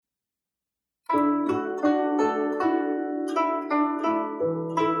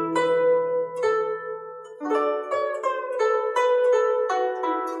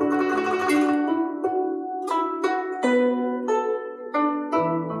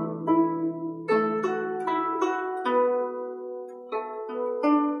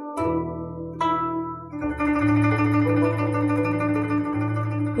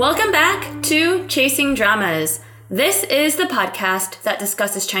Welcome back to Chasing Dramas. This is the podcast that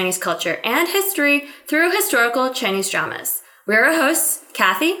discusses Chinese culture and history through historical Chinese dramas. We're your hosts,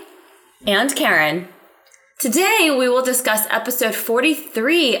 Kathy and Karen. Today, we will discuss episode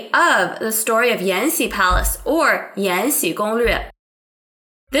 43 of the story of Yanxi Palace, or Yanxi Gonglue.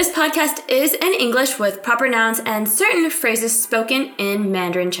 This podcast is in English with proper nouns and certain phrases spoken in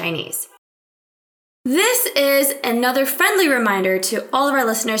Mandarin Chinese. This is another friendly reminder to all of our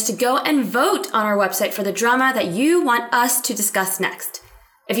listeners to go and vote on our website for the drama that you want us to discuss next.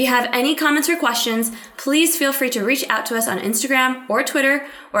 If you have any comments or questions, please feel free to reach out to us on Instagram or Twitter,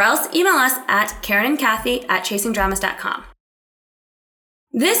 or else email us at karenandkathy@chasingdramas.com.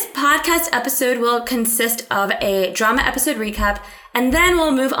 This podcast episode will consist of a drama episode recap, and then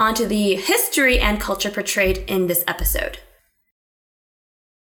we'll move on to the history and culture portrayed in this episode.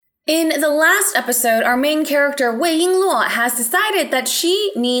 In the last episode, our main character Wei Yingluo has decided that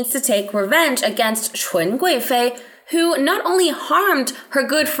she needs to take revenge against Chun Guifei, who not only harmed her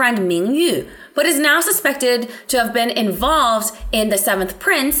good friend Ming Yu, but is now suspected to have been involved in the Seventh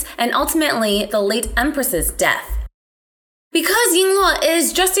Prince and ultimately the late Empress's death. Because Yingluo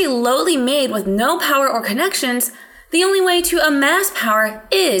is just a lowly maid with no power or connections, the only way to amass power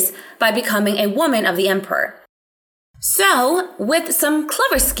is by becoming a woman of the emperor. So, with some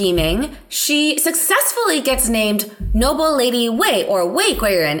clever scheming, she successfully gets named Noble Lady Wei, or Wei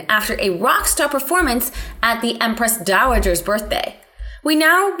Guiren, after a rock star performance at the Empress Dowager's birthday. We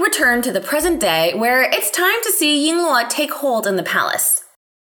now return to the present day, where it's time to see Yingluo take hold in the palace.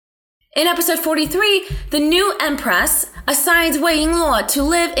 In episode 43, the new empress assigns Wei Yingluo to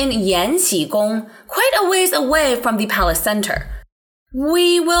live in Yanxi Gong, quite a ways away from the palace center.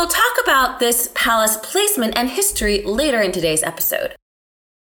 We will talk about this palace placement and history later in today's episode.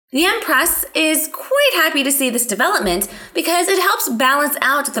 The Empress is quite happy to see this development because it helps balance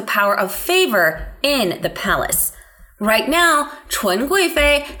out the power of favor in the palace. Right now, Chun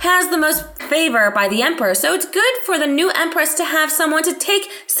Guifei has the most favor by the emperor, so it's good for the new empress to have someone to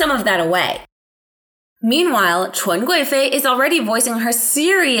take some of that away. Meanwhile, Chun Guifei is already voicing her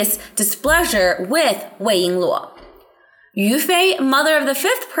serious displeasure with Wei Yingluo. Yu Fei, mother of the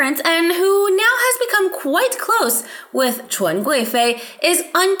fifth prince and who now has become quite close with Chun Guifei, is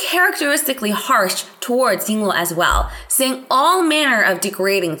uncharacteristically harsh towards Yingluo as well, saying all manner of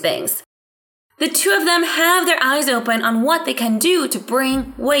degrading things. The two of them have their eyes open on what they can do to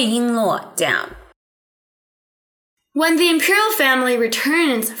bring Wei Yingluo down. When the imperial family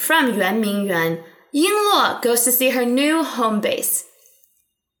returns from Yuanmingyuan, Yingluo goes to see her new home base.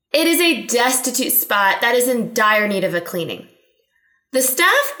 It is a destitute spot that is in dire need of a cleaning. The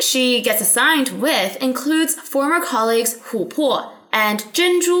staff she gets assigned with includes former colleagues Hu Po and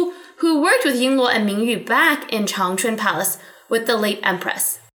Zhenju, who worked with Yingluo and Mingyu back in Changchun Palace with the late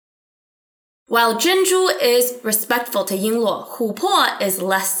empress. While Zhenju is respectful to Yingluo, Hu Po is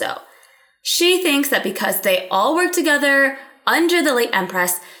less so. She thinks that because they all work together under the late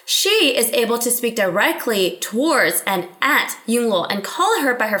empress, she is able to speak directly towards and at Yingluo and call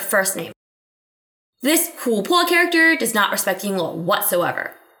her by her first name. This Hu Po character does not respect Yingluo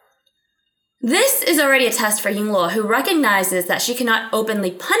whatsoever. This is already a test for Yingluo, who recognizes that she cannot openly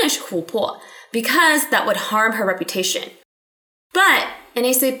punish Hu Po because that would harm her reputation. But in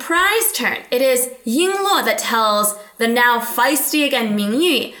a surprise turn, it is Yingluo that tells the now feisty again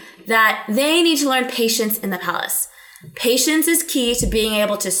Mingyu that they need to learn patience in the palace. Patience is key to being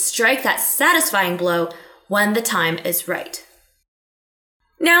able to strike that satisfying blow when the time is right.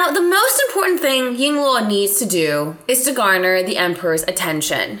 Now, the most important thing Yingluo needs to do is to garner the emperor's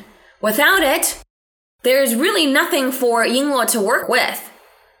attention. Without it, there's really nothing for Yingluo to work with.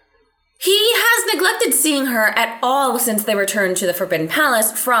 He has neglected seeing her at all since they returned to the Forbidden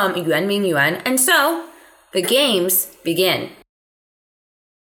Palace from Yuanmingyuan, and so the games begin.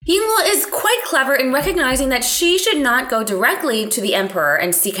 Yingluo is quite clever in recognizing that she should not go directly to the emperor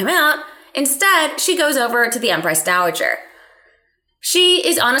and seek him out. Instead, she goes over to the Empress Dowager. She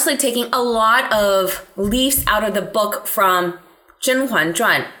is honestly taking a lot of leaves out of the book from Zhen Huan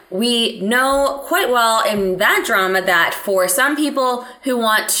Zhuan. We know quite well in that drama that for some people who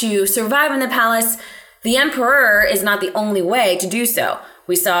want to survive in the palace, the emperor is not the only way to do so.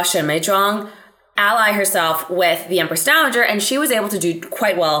 We saw Shen Meizhuang ally herself with the Empress Dowager, and she was able to do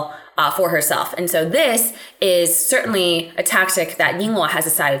quite well for herself. And so this is certainly a tactic that Yingluo has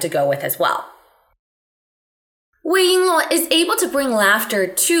decided to go with as well. Wei Yingluo is able to bring laughter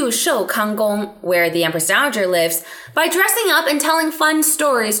to Shoukang Gong, where the Empress Dowager lives, by dressing up and telling fun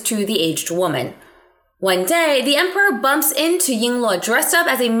stories to the aged woman. One day, the emperor bumps into Yingluo dressed up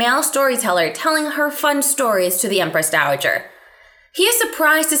as a male storyteller, telling her fun stories to the Empress Dowager. He is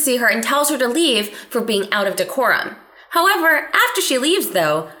surprised to see her and tells her to leave for being out of decorum. However, after she leaves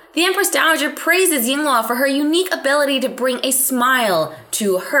though, the Empress Dowager praises Yingluo for her unique ability to bring a smile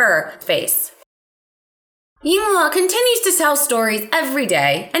to her face. Yingluo continues to tell stories every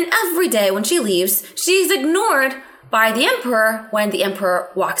day, and every day when she leaves, she is ignored by the emperor when the emperor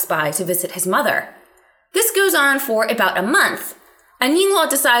walks by to visit his mother. This goes on for about a month, and Yingluo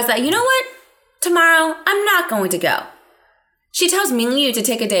decides that, you know what? Tomorrow, I'm not going to go. She tells Mingyu to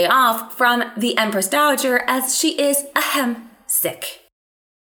take a day off from the Empress Dowager as she is sick.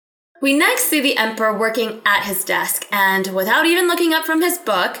 We next see the emperor working at his desk and, without even looking up from his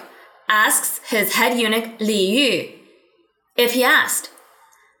book, asks his head eunuch Li Yu if he asked.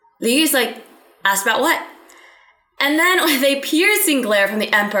 Li Yu's like, asked about what? And then with a piercing glare from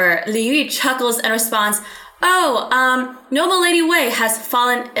the emperor, Li Yu chuckles and responds, noble Lady Wei has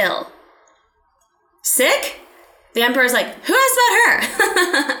fallen ill. Sick? The emperor's like, who asked about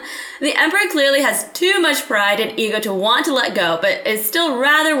her? The emperor clearly has too much pride and ego to want to let go, but is still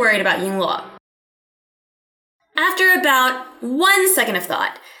rather worried about Yingluo. After about 1 second of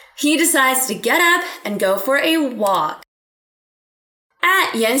thought, he decides to get up and go for a walk.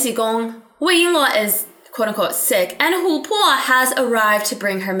 At Yanxi Gong, Wei Yingluo is quote-unquote sick, and Hu Po has arrived to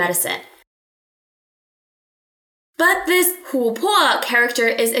bring her medicine. But this Hu Po character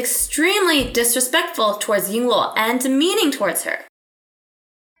is extremely disrespectful towards Yingluo and demeaning towards her.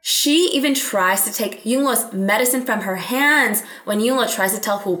 She even tries to take Yingluo's medicine from her hands when Yingluo tries to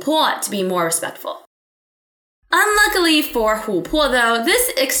tell Hu Po to be more respectful. Unluckily for Hu Po, though,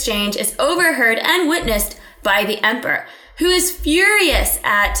 this exchange is overheard and witnessed by the emperor, who is furious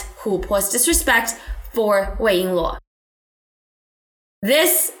at Hu Po's disrespect for Wei Yingluo.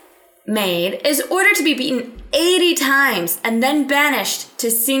 This maid is ordered to be beaten 80 times and then banished to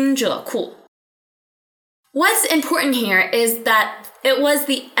Xinzhe Ku. What's important here is that it was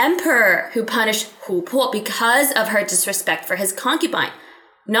the emperor who punished Hu Po because of her disrespect for his concubine,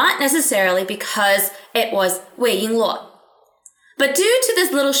 not necessarily because it was Wei Yingluo. But due to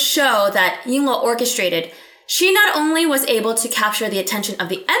this little show that Yingluo orchestrated, she not only was able to capture the attention of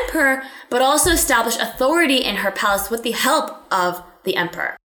the emperor, but also establish authority in her palace with the help of the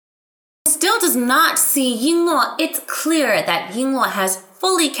emperor. Still does not see Yingluo. It's clear that Yingluo has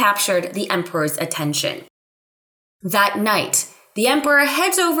fully captured the emperor's attention. That night, the emperor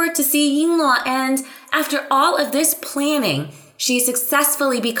heads over to see Yingluo, and after all of this planning, she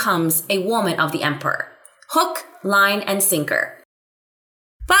successfully becomes a woman of the emperor. Hook, line, and sinker.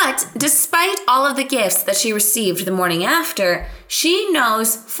 But despite all of the gifts that she received the morning after, she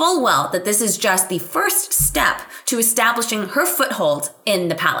knows full well that this is just the first step to establishing her foothold in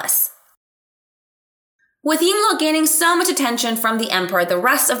the palace. With Yingluo gaining so much attention from the emperor, the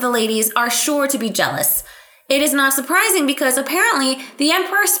rest of the ladies are sure to be jealous. It is not surprising because apparently the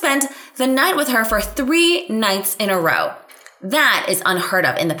emperor spent the night with her for 3 nights in a row. That is unheard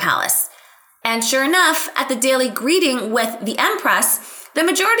of in the palace. And sure enough, at the daily greeting with the empress, the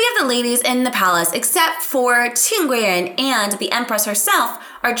majority of the ladies in the palace, except for Qin Guiren and the empress herself,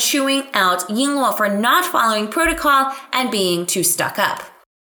 are chewing out Yingluo for not following protocol and being too stuck up.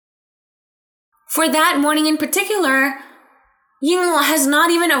 For that morning in particular, Yingluo has not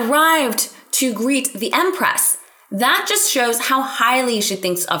even arrived to greet the empress. That just shows how highly she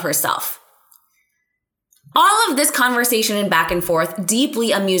thinks of herself. All of this conversation and back and forth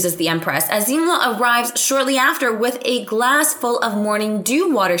deeply amuses the empress as Yingluo arrives shortly after with a glass full of morning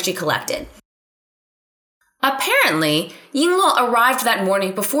dew water she collected. Apparently, Yingluo arrived that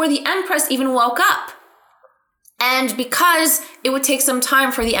morning before the empress even woke up. And because it would take some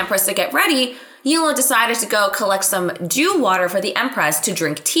time for the empress to get ready, Yingluo decided to go collect some dew water for the empress to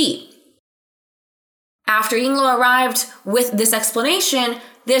drink tea. After Yingluo arrived with this explanation,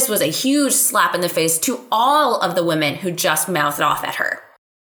 this was a huge slap in the face to all of the women who just mouthed off at her.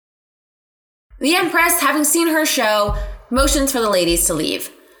 The empress, having seen her show, motions for the ladies to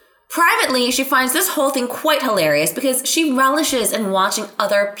leave. Privately, she finds this whole thing quite hilarious because she relishes in watching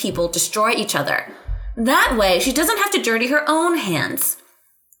other people destroy each other. That way, she doesn't have to dirty her own hands.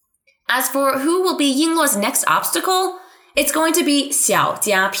 As for who will be Yingluo's next obstacle, it's going to be Xiao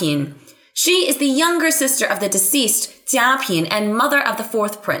Jiapin. She is the younger sister of the deceased Jiapin and mother of the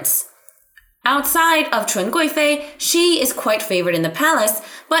 4th prince. Outside of Chun Guifei, she is quite favored in the palace,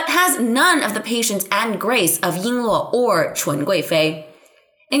 but has none of the patience and grace of Yingluo or Chun Guifei.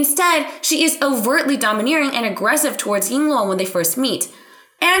 Instead, she is overtly domineering and aggressive towards Yingluo when they first meet,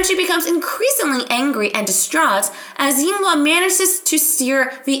 and she becomes increasingly angry and distraught as Yingluo manages to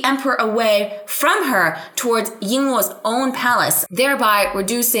steer the emperor away from her towards Yingluo's own palace, thereby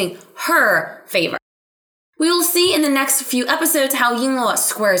reducing her favor. We will see in the next few episodes how Yingluo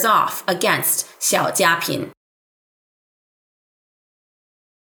squares off against Xiao Jiapin.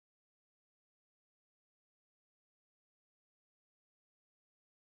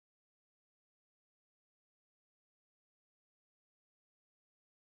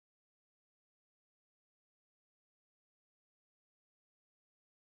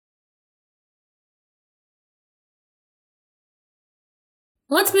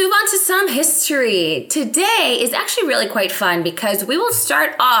 Let's move on to some history. Today is actually really quite fun because we will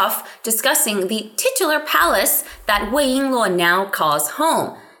start off discussing the titular palace that Wei Yingluo now calls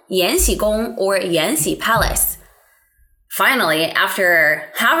home, Yanxi Gong or Yanxi Palace. Finally, after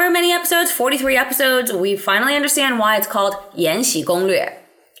however many episodes, 43 episodes, we finally understand why it's called Yanxi Gonglue.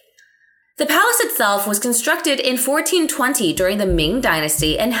 The palace itself was constructed in 1420 during the Ming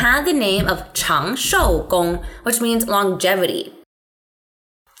Dynasty and had the name of Changshou Gong, which means longevity.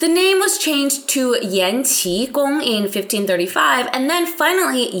 The name was changed to Yanqi Gong in 1535 and then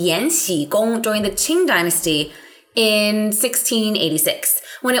finally Yanxi Gong during the Qing Dynasty in 1686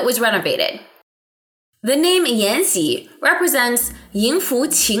 when it was renovated. The name Yanxi represents 迎福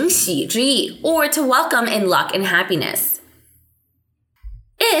请喜之意, or to welcome in luck and happiness.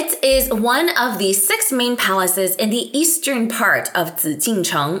 It is one of the 6 main palaces in the eastern part of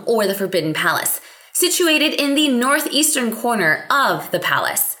Zijingcheng, or the Forbidden Palace, situated in the northeastern corner of the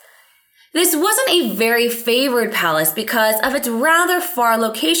palace. This wasn't a very favored palace because of its rather far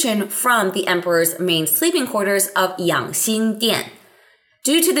location from the emperor's main sleeping quarters of Yangxing Dian.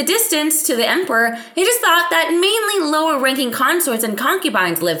 Due to the distance to the emperor, it is thought that mainly lower-ranking consorts and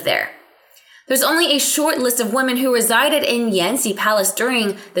concubines lived there. There's only a short list of women who resided in Yanxi Palace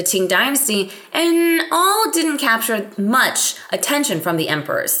during the Qing Dynasty, and all didn't capture much attention from the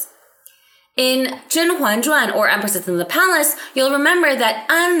emperors. In Zhen Huan Zhuan, or Empresses in the Palace, you'll remember that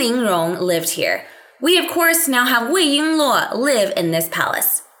An Lingrong lived here. We, of course, now have Wei Yingluo live in this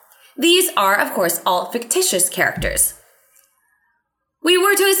palace. These are, of course, all fictitious characters. We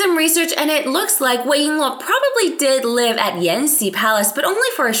were doing some research and it looks like Wei Yingluo probably did live at Yanxi Palace, but only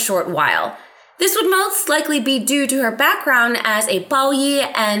for a short while. This would most likely be due to her background as a baoyi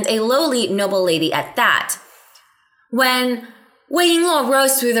and a lowly noble lady at that. When Wei Yingluo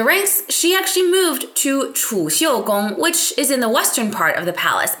rose through the ranks, she actually moved to Chuxiu Gong, which is in the western part of the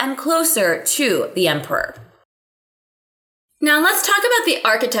palace and closer to the emperor. Now let's talk about the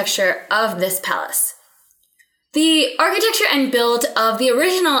architecture of this palace. The architecture and build of the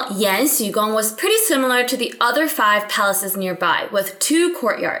original Yanxi Gong was pretty similar to the other 5 palaces nearby, with 2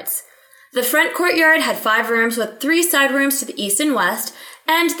 courtyards. The front courtyard had 5 rooms with 3 side rooms to the east and west,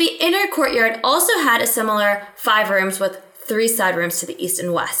 and the inner courtyard also had a similar 5 rooms with 3 side rooms to the east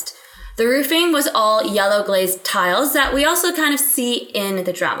and west. The roofing was all yellow glazed tiles that we also kind of see in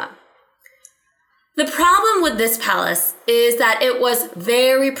the drama. The problem with this palace is that it was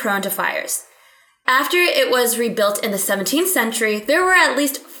very prone to fires. After it was rebuilt in the 17th century, there were at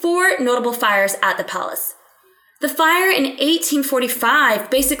least 4 notable fires at the palace. The fire in 1845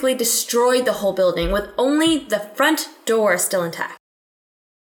 basically destroyed the whole building, with only the front door still intact.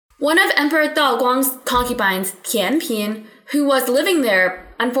 One of Emperor Daoguang's concubines, Tian Pin, who was living there,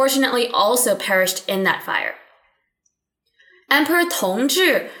 unfortunately also perished in that fire. Emperor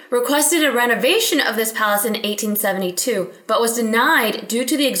Tongzhi requested a renovation of this palace in 1872, but was denied due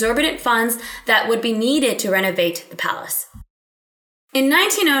to the exorbitant funds that would be needed to renovate the palace. In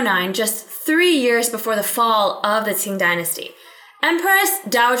 1909, just 3 years before the fall of the Qing Dynasty, Empress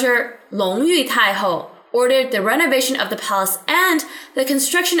Dowager Longyue Taihou ordered the renovation of the palace and the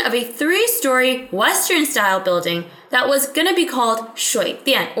construction of a 3-story Western-style building that was going to be called Shui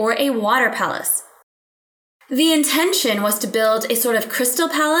Dian, or a water palace. The intention was to build a sort of crystal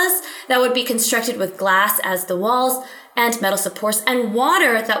palace that would be constructed with glass as the walls and metal supports and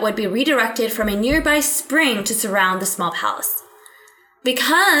water that would be redirected from a nearby spring to surround the small palace.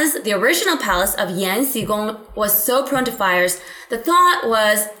 Because the original palace of Yanxi Gong was so prone to fires, the thought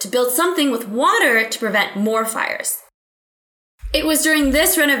was to build something with water to prevent more fires. It was during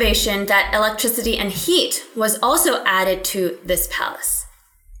this renovation that electricity and heat was also added to this palace.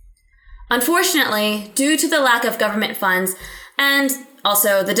 Unfortunately, due to the lack of government funds and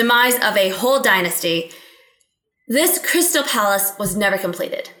also the demise of a whole dynasty, this crystal palace was never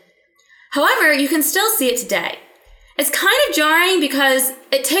completed. However, you can still see it today. It's kind of jarring because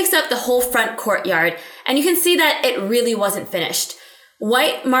it takes up the whole front courtyard, and you can see that it really wasn't finished.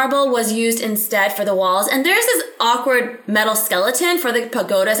 White marble was used instead for the walls, and there's this awkward metal skeleton for the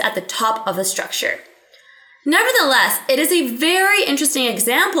pagodas at the top of the structure. Nevertheless, it is a very interesting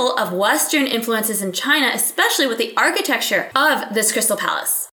example of Western influences in China, especially with the architecture of this crystal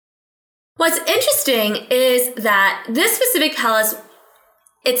palace. What's interesting is that this specific palace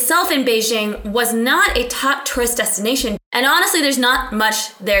itself in Beijing was not a top tourist destination. And honestly, there's not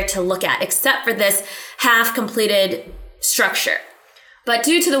much there to look at except for this half-completed structure. But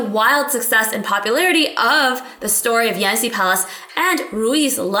due to the wild success and popularity of the story of Yanxi Palace and Ru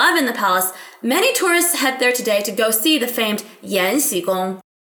Yi's love in the palace, many tourists head there today to go see the famed Yanxi Gong.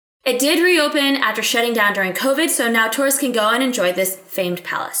 It did reopen after shutting down during COVID, so now tourists can go and enjoy this famed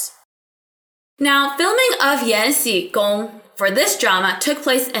palace. Now, filming of Yanxi Gong for this drama took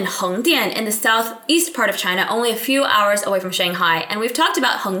place in Hengdian in the southeast part of China, only a few hours away from Shanghai, and we've talked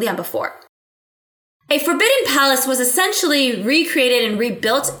about Hengdian before. A forbidden palace was essentially recreated and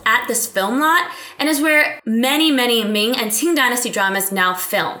rebuilt at this film lot and is where many Ming and Qing dynasty dramas now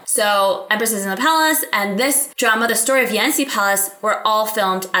film. So Empresses in the Palace and this drama, The Story of Yanxi Palace, were all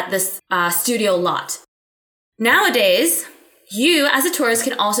filmed at this studio lot. Nowadays, you as a tourist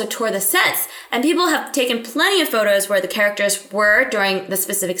can also tour the sets, and people have taken plenty of photos where the characters were during the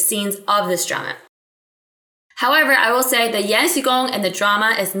specific scenes of this drama. However, I will say the Yanxi Gong in the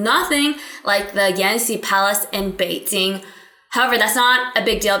drama is nothing like the Yanxi Palace in Beijing. However, that's not a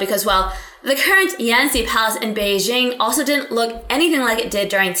big deal because, well, the current Yanxi Palace in Beijing also didn't look anything like it did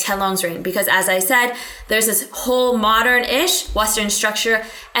during Qianlong's reign because, as I said, there's this whole modern-ish Western structure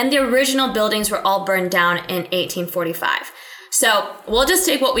and the original buildings were all burned down in 1845. So we'll just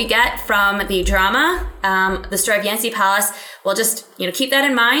take what we get from the drama, The Story of Yanxi Palace. We'll just, keep that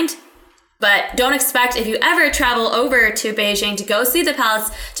in mind. But don't expect if you ever travel over to Beijing to go see the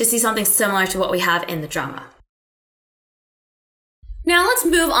palace to see something similar to what we have in the drama. Now let's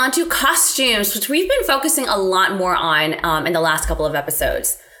move on to costumes, which we've been focusing a lot more on in the last couple of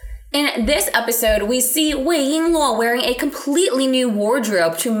episodes. In this episode, we see Wei Yingluo wearing a completely new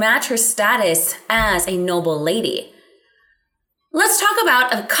wardrobe to match her status as a noble lady. Let's talk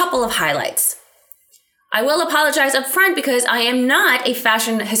about a couple of highlights. I will apologize up front because I am not a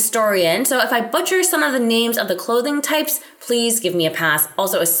fashion historian, so if I butcher some of the names of the clothing types, please give me a pass,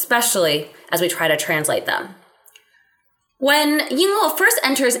 also especially as we try to translate them. When Yingluo first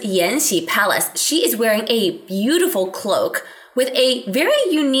enters Yanxi Palace, she is wearing a beautiful cloak with a very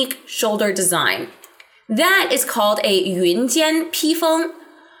unique shoulder design. That is called a Yunjian Pifeng.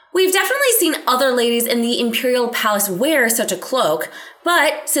 We've definitely seen other ladies in the imperial palace wear such a cloak,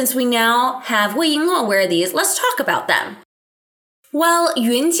 but since we now have Wei Yingluo wear these, let's talk about them. Well,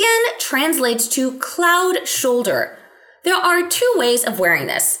 Yunjian translates to cloud shoulder. There are two ways of wearing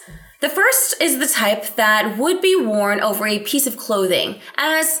this. The first is the type that would be worn over a piece of clothing,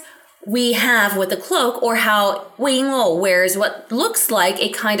 as we have with the cloak, or how Wei Yingluo wears what looks like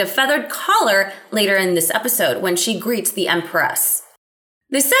a kind of feathered collar later in this episode when she greets the empress.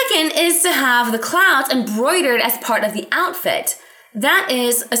 The second is to have the clouds embroidered as part of the outfit. That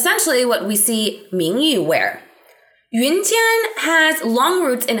is essentially what we see Mingyu wear. Yunjian has long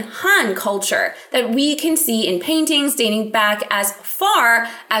roots in Han culture that we can see in paintings dating back as far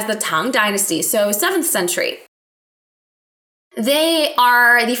as the Tang Dynasty, so 7th century. They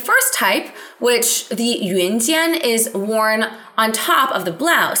are the first type, which the Yunjian is worn on top of the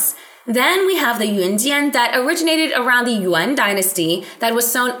blouse. Then we have the Yunjian that originated around the Yuan dynasty that was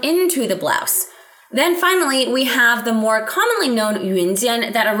sewn into the blouse. Then finally, we have the more commonly known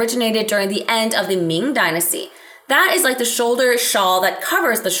Yunjian that originated during the end of the Ming dynasty. That is like the shoulder shawl that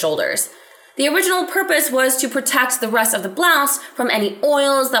covers the shoulders. The original purpose was to protect the rest of the blouse from any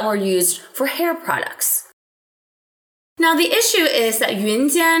oils that were used for hair products. Now, the issue is that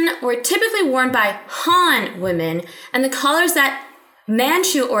Yunjian were typically worn by Han women, and the collars that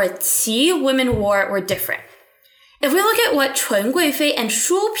Manchu or Qi women wore were different. If we look at what Chun Guifei and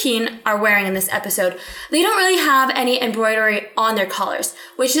Shu Pin are wearing in this episode, they don't really have any embroidery on their collars,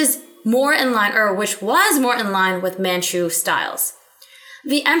 which was more in line with Manchu styles.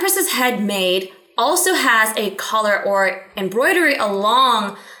 The Empress's head maid also has a collar or embroidery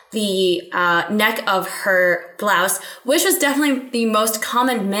along the neck of her blouse, which was definitely the most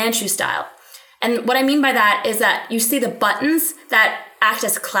common Manchu style. And what I mean by that is that you see the buttons that act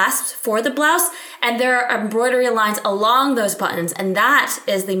as clasps for the blouse, and there are embroidery lines along those buttons, and that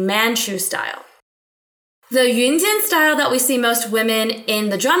is the Manchu style. The Yunjian style that we see most women in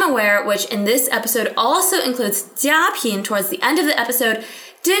the drama wear, which in this episode also includes jiapin towards the end of the episode,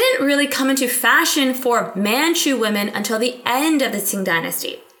 didn't really come into fashion for Manchu women until the end of the Qing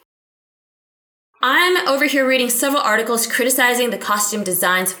dynasty. I'm over here reading several articles criticizing the costume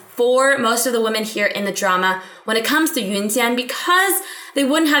designs for most of the women here in the drama when it comes to Yunjian because they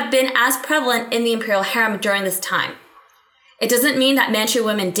wouldn't have been as prevalent in the imperial harem during this time. It doesn't mean that Manchu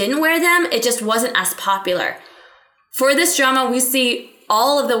women didn't wear them, it just wasn't as popular. For this drama, we see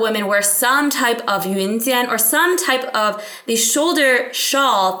all of the women wear some type of yunjian or some type of the shoulder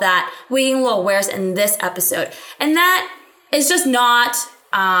shawl that Wei Yingluo wears in this episode. And that is just not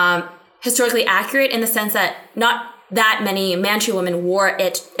historically accurate in the sense that not that many Manchu women wore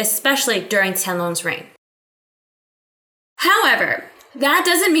it, especially during Qianlong's reign. However, that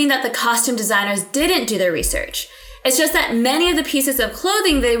doesn't mean that the costume designers didn't do their research. It's just that many of the pieces of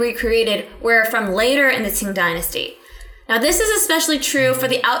clothing they recreated were from later in the Qing dynasty. Now, this is especially true for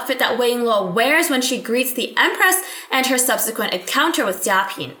the outfit that Wei Yingluo wears when she greets the empress and her subsequent encounter with Jia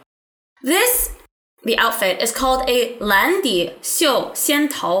Pin. The outfit, is called a lan di xiu xian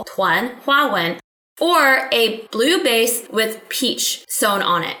tao tuan hua wen, or a blue base with peach sewn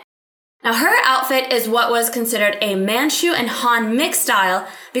on it. Now, her outfit is what was considered a Manchu and Han mixed style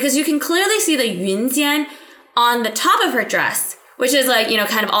because you can clearly see the yunjian on the top of her dress, which is like,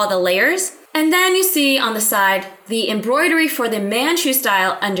 kind of all the layers. And then you see on the side the embroidery for the Manchu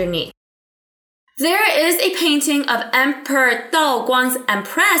style underneath. There is a painting of Emperor Dao Guang's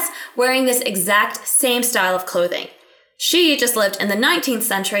empress wearing this exact same style of clothing. She just lived in the 19th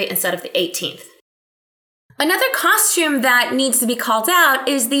century instead of the 18th. Another costume that needs to be called out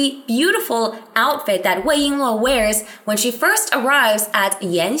is the beautiful outfit that Wei Yingluo wears when she first arrives at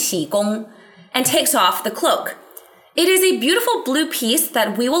Yanxi Gong and takes off the cloak. It is a beautiful blue piece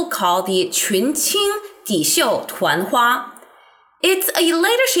that we will call the Qunqing Dixiu Tuanhua. It's a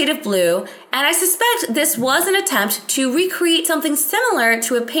lighter shade of blue, and I suspect this was an attempt to recreate something similar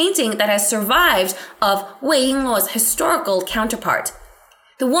to a painting that has survived of Wei Yingluo's historical counterpart.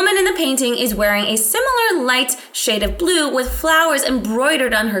 The woman in the painting is wearing a similar light shade of blue with flowers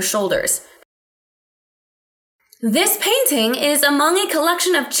embroidered on her shoulders. This painting is among a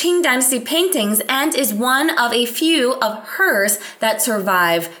collection of Qing Dynasty paintings and is one of a few of hers that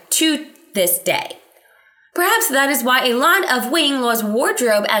survive to this day. Perhaps that is why a lot of Wei Yingluo's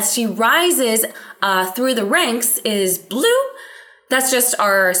wardrobe as she rises through the ranks is blue. That's just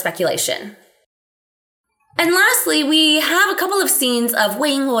our speculation. And lastly, we have a couple of scenes of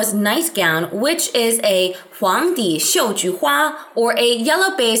Wei Yingluo's nightgown, which is a Huangdi Xiuju Hua, or a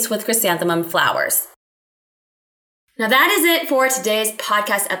yellow base with chrysanthemum flowers. Now that is it for today's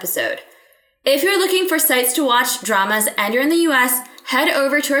podcast episode. If you're looking for sites to watch dramas and you're in the US, head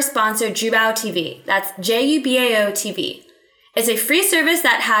over to our sponsor, Jubao TV. That's Jubao TV. It's a free service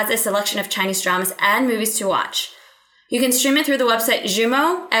that has a selection of Chinese dramas and movies to watch. You can stream it through the website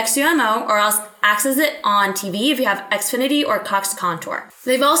Xumo, XUMO, or else access it on TV if you have Xfinity or Cox Contour.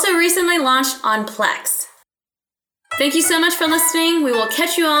 They've also recently launched on Plex. Thank you so much for listening. We will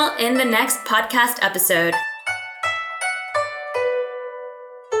catch you all in the next podcast episode.